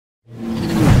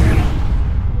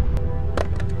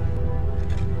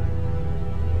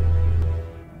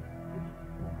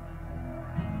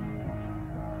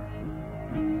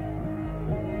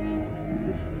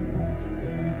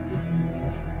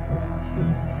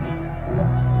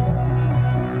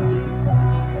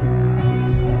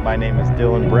My name is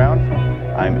Dylan Brown.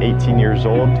 I'm 18 years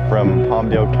old from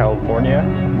Palmdale, California,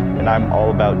 and I'm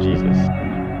all about Jesus.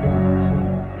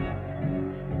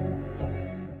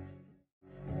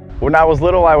 When I was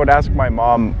little, I would ask my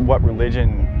mom what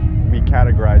religion we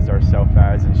categorized ourselves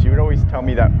as, and she would always tell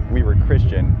me that we were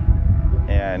Christian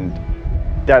and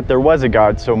that there was a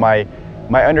God. So my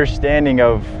understanding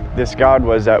of this God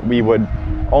was that we would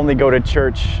only go to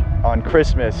church on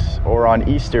Christmas or on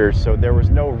Easter, so there was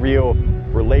no real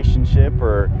relationship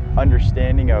or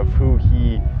understanding of who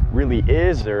he really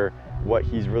is or what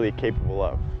he's really capable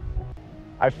of.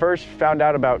 I first found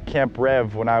out about Camp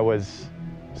Rev when I was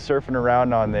surfing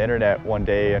around on the internet one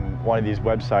day in one of these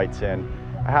websites, and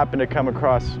I happened to come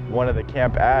across one of the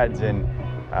camp ads, and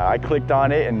I clicked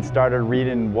on it and started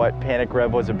reading what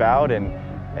PanicRev was about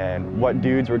and what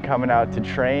dudes were coming out to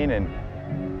train. And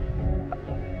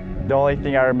the only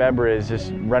thing I remember is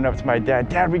just run up to my dad,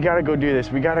 "Dad, we gotta go do this,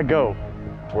 we gotta go."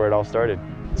 That's where it all started.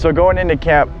 So going into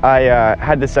camp, I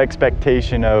had this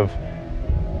expectation of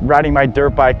riding my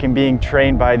dirt bike and being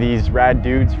trained by these rad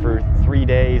dudes for 3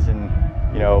 days and,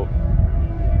 you know,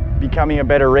 becoming a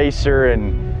better racer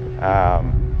and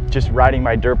just riding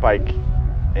my dirt bike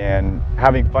and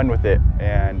having fun with it.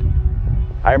 And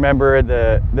I remember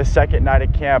the second night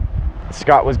at camp,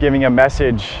 Scott was giving a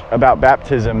message about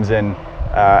baptisms, and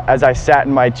as I sat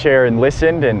in my chair and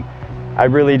listened, and I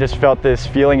really just felt this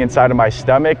feeling inside of my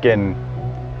stomach, and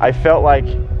I felt like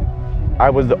I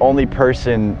was the only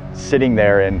person sitting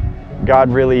there, and God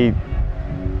really,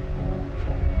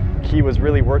 he was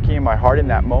really working in my heart in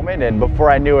that moment. And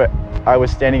before I knew it, I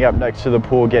was standing up next to the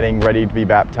pool getting ready to be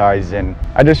baptized. And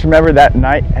I just remember that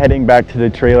night heading back to the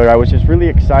trailer, I was just really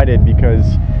excited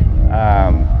because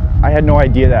I had no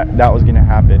idea that was going to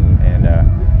happen, and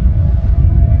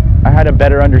I had a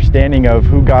better understanding of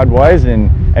who God was and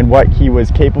what he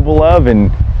was capable of,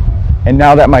 and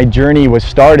now that my journey was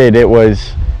started, it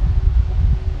was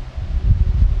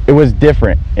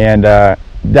different. And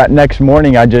that next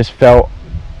morning I felt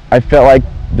like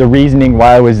the reasoning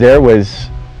why I was there was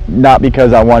not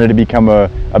because I wanted to become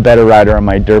a better rider on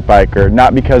my dirt bike, or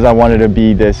not because I wanted to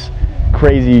be this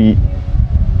crazy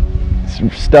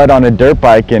stud on a dirt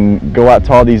bike and go out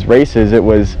to all these races.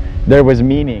 There was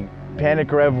meaning.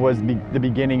 PanicRev was the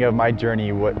beginning of my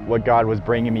journey, what God was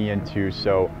bringing me into.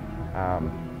 So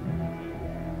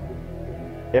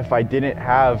if I didn't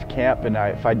have camp and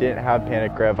if I didn't have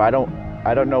PanicRev, I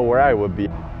don't know where I would be.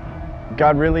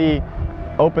 God really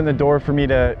opened the door for me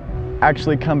to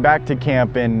actually come back to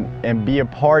camp and be a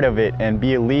part of it and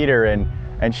be a leader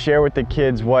and share with the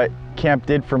kids what camp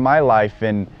did for my life,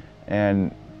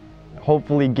 and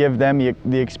hopefully give them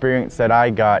the experience that I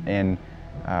got, and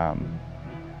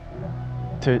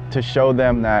to show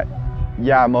them that,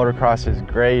 yeah, motocross is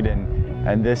great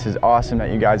and this is awesome that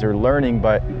you guys are learning,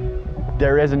 but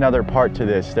there is another part to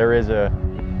this. There is a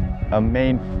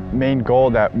main goal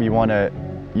that we want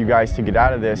you guys to get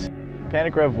out of this.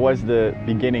 PanicRev was the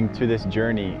beginning to this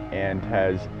journey and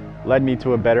has led me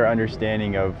to a better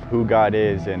understanding of who God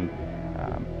is and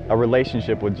a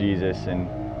relationship with Jesus, and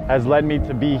has led me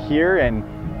to be here and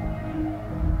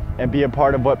be a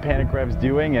part of what PanicRev's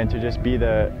doing, and to just be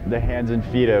the hands and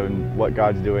feet of what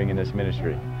God's doing in this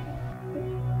ministry.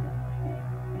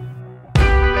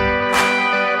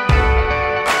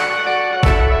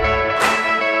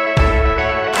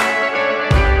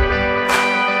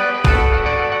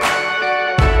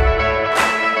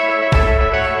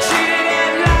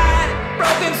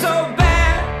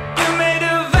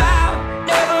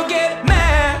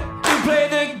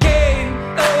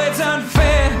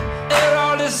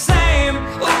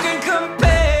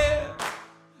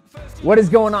 What is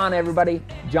going on, everybody?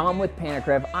 John with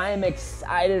PanicRev. I am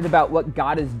excited about what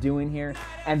God is doing here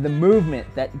and the movement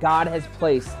that God has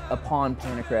placed upon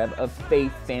PanicRev of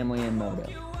faith, family, and moto.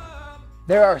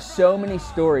 There are so many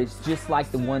stories just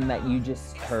like the one that you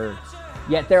just heard.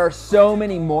 Yet there are so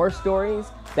many more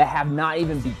stories that have not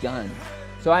even begun.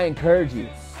 So I encourage you,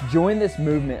 join this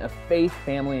movement of faith,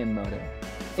 family, and moto.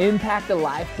 Impact a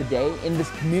life today in this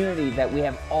community that we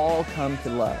have all come to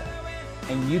love.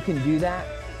 And you can do that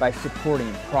by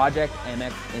supporting Project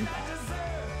MX Impact.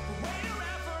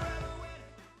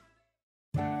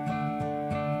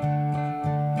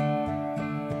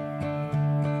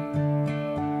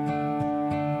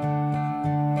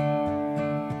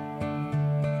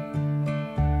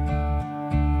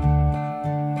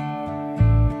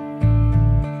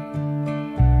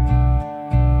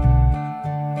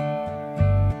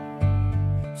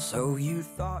 So you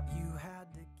thought you had